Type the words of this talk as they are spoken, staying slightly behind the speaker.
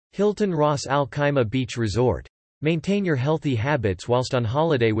Hilton Ras Al Khaimah Beach Resort. Maintain your healthy habits whilst on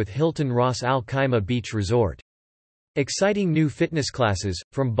holiday with Hilton Ras Al Khaimah Beach Resort. Exciting new fitness classes,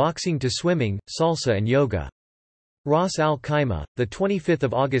 from boxing to swimming, salsa and yoga. Ras Al Khaimah,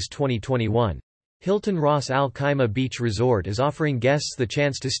 25 August 2021. Hilton Ras Al Khaimah Beach Resort is offering guests the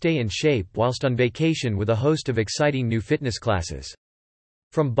chance to stay in shape whilst on vacation with a host of exciting new fitness classes.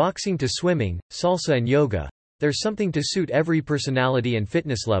 From boxing to swimming, salsa and yoga, there's something to suit every personality and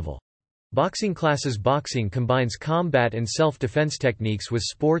fitness level. Boxing classes. Boxing combines combat and self-defense techniques with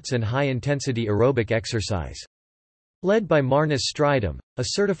sports and high-intensity aerobic exercise. Led by Marnus Stridham, a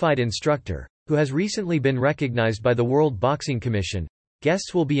certified instructor, who has recently been recognized by the World Boxing Commission,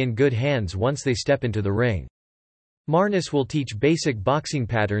 guests will be in good hands once they step into the ring. Marnus will teach basic boxing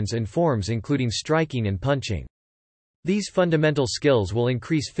patterns and forms including striking and punching. These fundamental skills will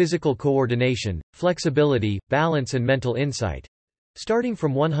increase physical coordination, flexibility, balance and mental insight. Starting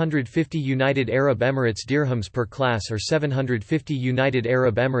from 150 United Arab Emirates dirhams per class or 750 United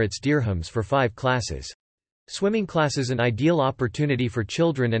Arab Emirates dirhams for 5 classes. Swimming classes. An ideal opportunity for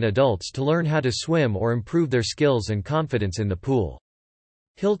children and adults to learn how to swim or improve their skills and confidence in the pool.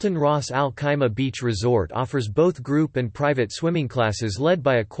 Hilton Ras Al Khaimah Beach Resort offers both group and private swimming classes led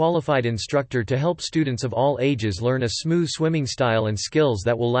by a qualified instructor to help students of all ages learn a smooth swimming style and skills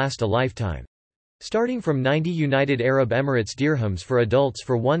that will last a lifetime. Starting from 90 United Arab Emirates dirhams for adults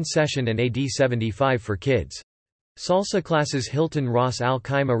for 1 session and AD 75 for kids. Salsa classes. Hilton Ras Al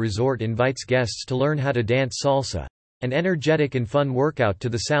Khaimah Resort invites guests to learn how to dance salsa, an energetic and fun workout to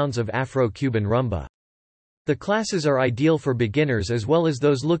the sounds of Afro-Cuban rumba. The classes are ideal for beginners as well as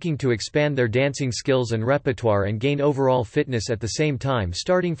those looking to expand their dancing skills and repertoire and gain overall fitness at the same time.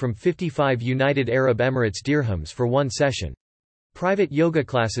 Starting from 55 United Arab Emirates dirhams for 1 session. Private yoga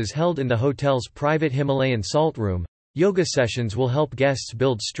classes held in the hotel's private Himalayan salt room. Yoga sessions will help guests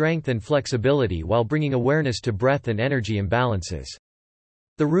build strength and flexibility while bringing awareness to breath and energy imbalances.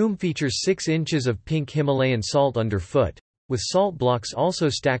 The room features 6 inches of pink Himalayan salt underfoot, with salt blocks also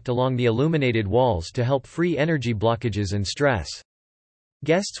stacked along the illuminated walls to help free energy blockages and stress.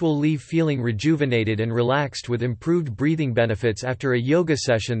 Guests will leave feeling rejuvenated and relaxed with improved breathing benefits after a yoga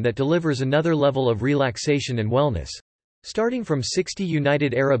session that delivers another level of relaxation and wellness. Starting from 60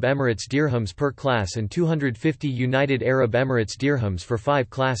 United Arab Emirates dirhams per class and 250 United Arab Emirates dirhams for 5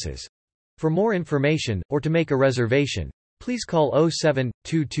 classes. For more information, or to make a reservation, please call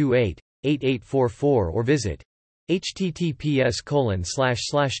 07-228-8844 or visit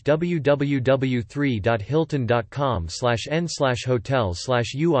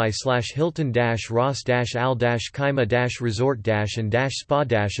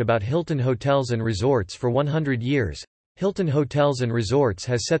About Hilton Hotels and Resorts. For 100 years, Hilton Hotels and Resorts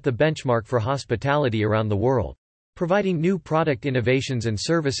has set the benchmark for hospitality around the world, providing new product innovations and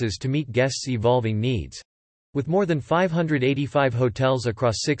services to meet guests' evolving needs. With more than 585 hotels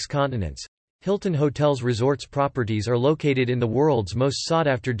across 6 continents, Hilton Hotels Resorts properties are located in the world's most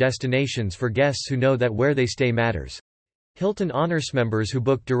sought-after destinations for guests who know that where they stay matters. Hilton Honors members who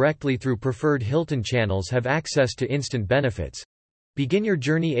book directly through preferred Hilton channels have access to instant benefits. Begin your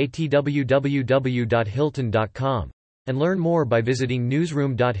journey at www.hilton.com. And learn more by visiting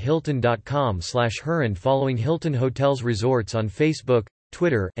newsroom.hilton.com/her and following Hilton Hotels Resorts on Facebook,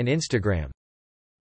 Twitter, and Instagram.